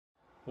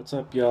What's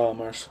up, y'all?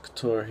 Marshall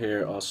Couture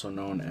here, also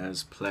known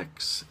as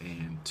Plex,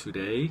 and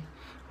today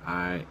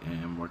I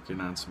am working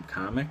on some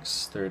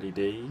comics. 30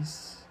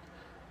 days,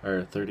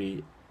 or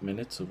 30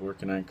 minutes of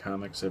working on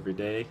comics every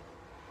day,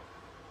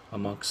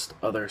 amongst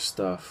other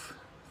stuff,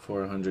 for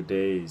 100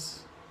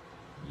 days.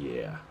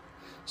 Yeah.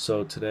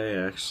 So today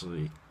I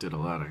actually did a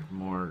lot of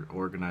more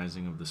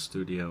organizing of the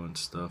studio and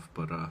stuff,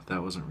 but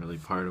that wasn't really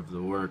part of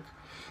the work.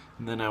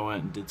 And then I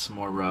went and did some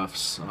more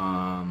roughs.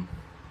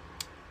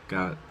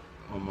 Got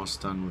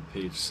almost done with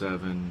page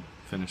 7,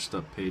 finished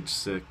up page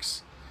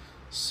 6.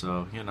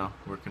 So,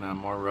 working on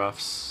more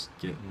roughs,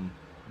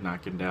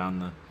 knocking down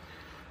the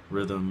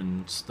rhythm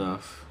and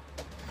stuff.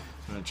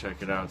 I'm gonna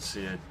check it out,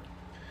 see I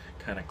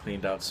kind of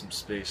cleaned out some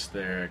space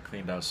there. I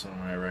cleaned out some of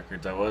my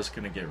records. I was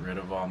gonna get rid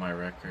of all my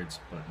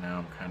records, but now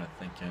I'm kind of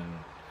thinking,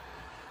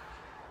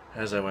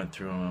 as I went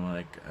through them, I'm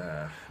like,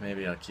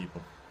 maybe I'll keep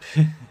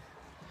them.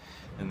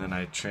 And then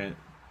I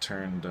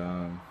turned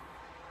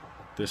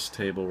this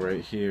table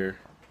right here.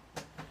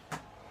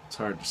 It's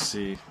hard to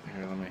see.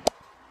 Here, let me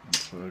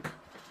unplug.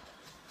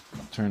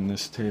 Turn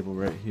this table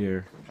right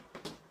here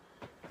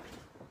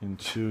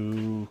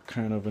into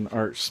kind of an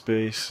art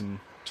space, and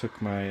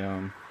took my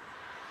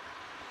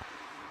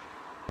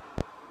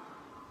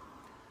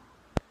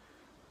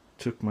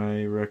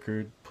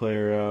record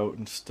player out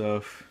and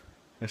stuff.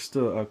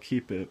 I'll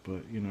keep it,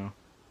 but and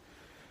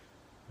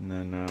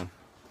then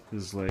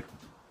this is like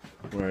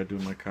where I do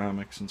my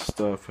comics and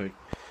stuff. I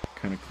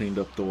kind of cleaned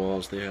up the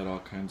walls. They had all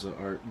kinds of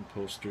art and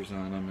posters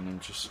on them, and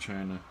I'm just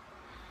trying to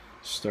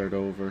start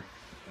over.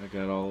 I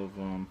got all of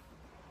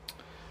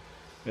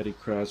Eddie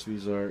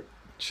Crosby's art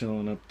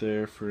chilling up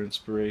there for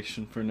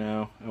inspiration for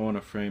now. I want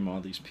to frame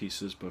all these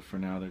pieces, but for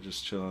now they're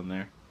just chilling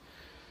there.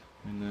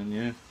 And then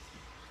yeah,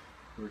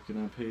 working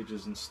on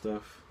pages and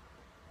stuff.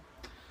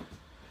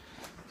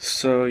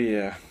 So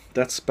yeah,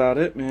 that's about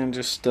it, man.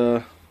 Just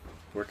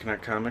working on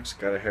comics.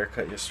 Got a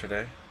haircut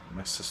yesterday.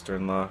 My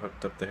sister-in-law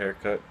hooked up the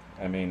haircut.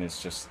 I mean,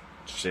 it's just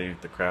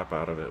shaved the crap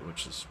out of it,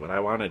 which is what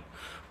I wanted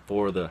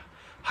for the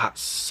hot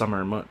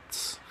summer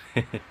months.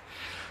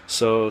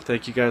 So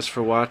thank you guys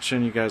for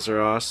watching. You guys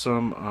are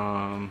awesome.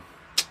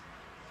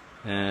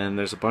 And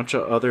there's a bunch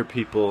of other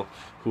people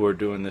who are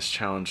doing this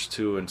challenge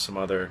too, and some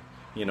other,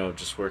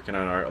 just working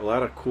on art. A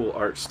lot of cool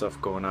art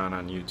stuff going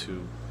on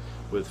YouTube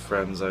with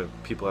friends.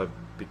 People I've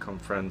become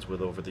friends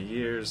with over the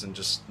years, and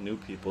just new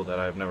people that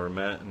I've never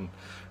met, and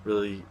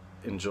really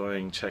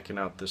enjoying checking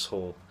out this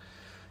whole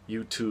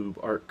YouTube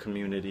art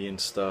community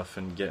and stuff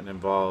and getting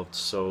involved.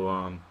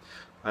 So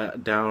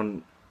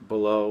down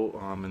below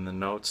in the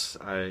notes,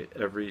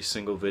 every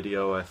single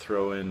video I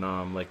throw in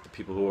like the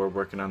people who are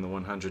working on the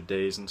 100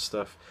 days and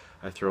stuff,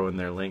 I throw in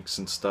their links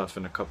and stuff,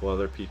 and a couple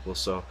other people.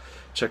 So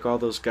check all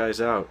those guys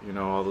out,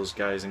 all those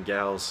guys and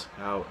gals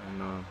out,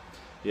 and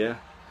yeah,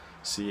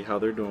 see how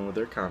they're doing with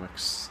their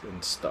comics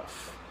and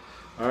stuff.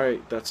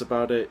 Alright, that's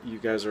about it. You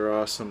guys are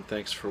awesome.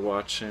 Thanks for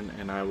watching,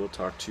 and I will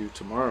talk to you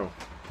tomorrow.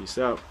 Peace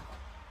out.